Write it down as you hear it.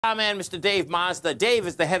Our man, Mr. Dave Mazza. Dave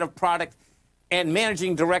is the head of product and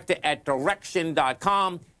managing director at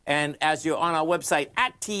Direxion.com. And as you're on our website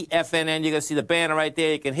at TFNN, you're going to see the banner right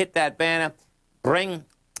there. You can hit that banner, bring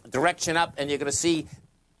Direxion up, and you're going to see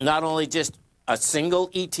not only just a single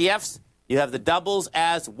ETFs, you have the doubles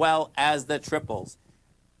as well as the triples.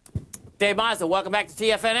 Dave Mazza, welcome back to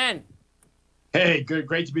TFNN. Hey, good.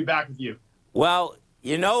 Great to be back with you. Well,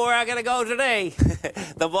 you know where I'm going to go today.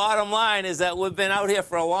 The bottom line is that we've been out here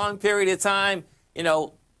for a long period of time, you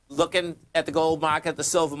know, looking at the gold market, the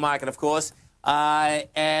silver market, of course.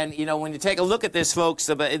 And, you know, when you take a look at this, folks,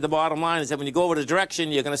 the bottom line is that when you go over to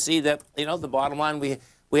Direxion, you're going to see that, you know, the bottom line,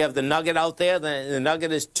 we have the nugget out there. The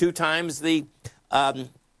nugget is 2 times the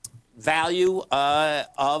value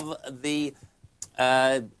of the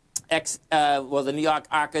the New York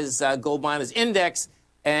Arca's Gold Miners Index.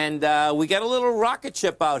 And we got a little rocket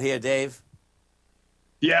ship out here, Dave.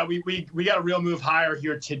 Yeah, we got a real move higher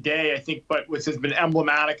here today, I think, but what has been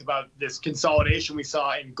emblematic about this consolidation we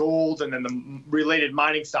saw in gold and then the related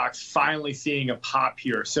mining stocks finally seeing a pop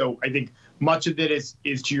here. So I think much of it is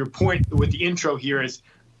to your point with the intro here is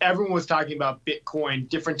everyone was talking about Bitcoin,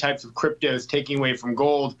 different types of cryptos taking away from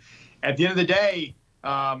gold. At the end of the day,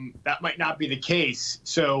 that might not be the case.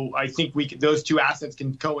 So I think those two assets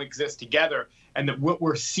can coexist together. And that what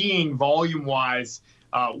we're seeing volume-wise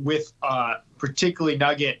with particularly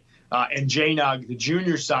Nugget and JNUG, the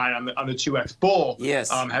junior side on the 2X Bull, yes,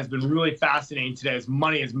 has been really fascinating today as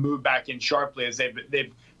money has moved back in sharply as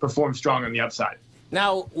they've performed strong on the upside.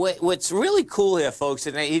 Now, what's really cool here, folks,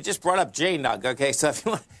 and he just brought up JNUG, okay? So if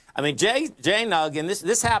you want, I mean, JNUG, and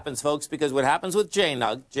this happens, folks, because what happens with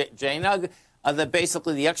JNUG, JNUG are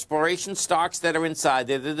basically the exploration stocks that are inside.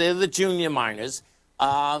 They're the junior miners.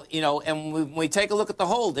 You know, and when we take a look at the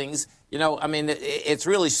holdings, you know, I mean, it's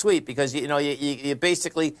really sweet because, you know, you're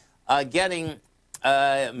basically getting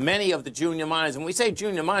many of the junior miners. And when we say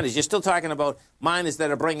junior miners, you're still talking about miners that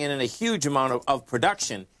are bringing in a huge amount of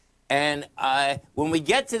production. And when we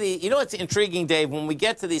get to the, you know, it's intriguing, Dave, when we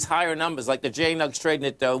get to these higher numbers, like the JNUG's trading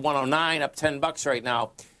at 109, up $10 right now,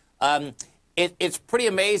 it's pretty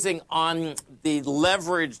amazing on the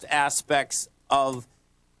leveraged aspects of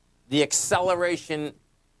the acceleration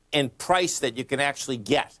in price that you can actually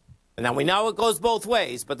get. And now we know it goes both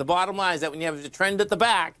ways, but the bottom line is that when you have the trend at the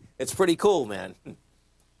back, it's pretty cool, man.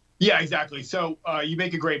 Yeah, exactly. So you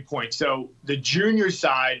make a great point. So the junior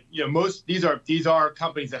side, you know, these are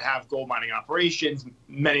companies that have gold mining operations.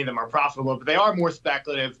 Many of them are profitable, but they are more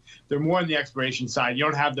speculative. They're more on the exploration side. You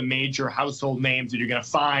don't have the major household names that you're going to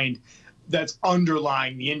find that's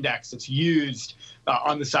underlying the index that's used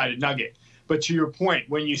on the side of Nugget. But to your point,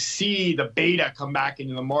 when you see the beta come back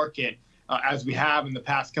into the market, as we have in the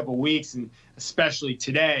past couple of weeks, and especially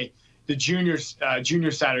today, the junior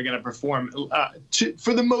side are going to perform,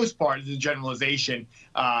 for the most part, as a generalization,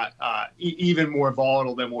 even more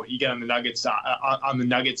volatile than what you get on the Nugget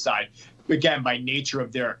side. Again, by nature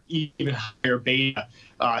of their even higher beta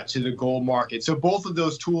to the gold market. So both of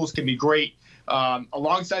those tools can be great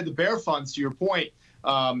alongside the bear funds. To your point.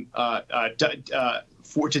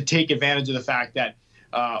 To take advantage of the fact that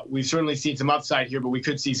we've certainly seen some upside here, but we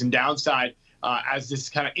could see some downside as this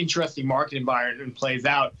kind of interesting market environment plays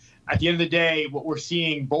out. At the end of the day, what we're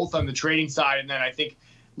seeing both on the trading side and then I think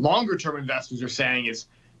longer-term investors are saying is,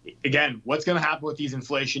 again, what's going to happen with these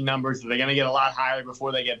inflation numbers? Are they going to get a lot higher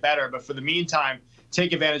before they get better? But for the meantime,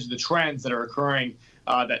 take advantage of the trends that are occurring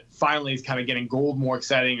that finally is kind of getting gold more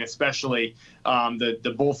exciting, especially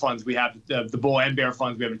the bull funds we have, the bull and bear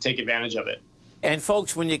funds we have to take advantage of it. And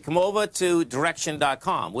folks, when you come over to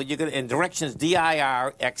Direxion.com, what you're going to, and Direxion's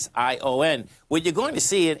Direxion, what you're going to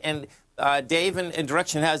see it, and Dave and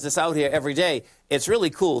Direxion has this out here every day. It's really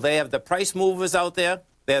cool. They have the price movers out there.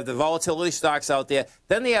 They have the volatility stocks out there.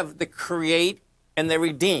 Then they have the create and the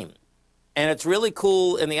redeem. And it's really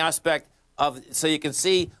cool in the aspect of, so you can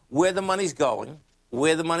see where the money's going,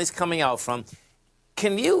 where the money's coming out from.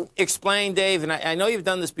 Can you explain, Dave, and I know you've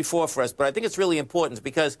done this before for us, but I think it's really important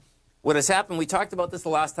because what has happened, we talked about this the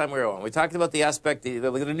last time we were on. We talked about the aspect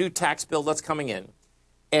that we got a new tax bill that's coming in,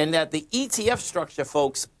 and that the ETF structure,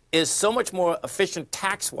 folks, is so much more efficient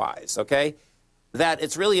tax-wise, okay, that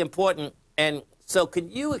it's really important. And so can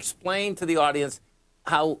you explain to the audience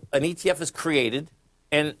how an ETF is created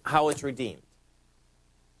and how it's redeemed?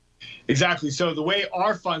 Exactly. So the way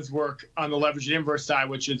our funds work on the leveraged and inverse side,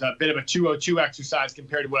 which is a bit of a 202 exercise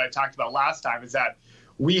compared to what I talked about last time, is that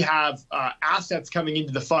we have assets coming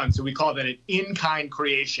into the fund. So we call that an in-kind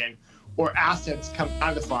creation, or assets come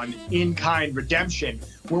out of the fund, in-kind redemption,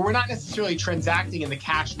 where we're not necessarily transacting in the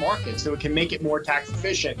cash market. So it can make it more tax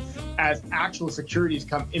efficient as actual securities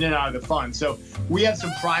come in and out of the fund. So we have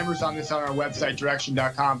some primers on this on our website,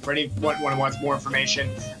 Direxion.com. For anyone who wants more information,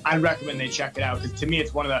 I recommend they check it out, because to me,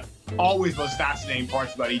 it's one of the always most fascinating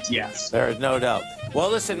parts about ETFs. There is no doubt. Well,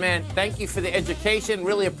 listen, man, thank you for the education.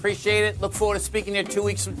 Really appreciate it. Look forward to speaking to you 2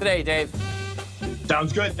 weeks from today, Dave.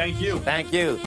 Sounds good. Thank you. Thank you.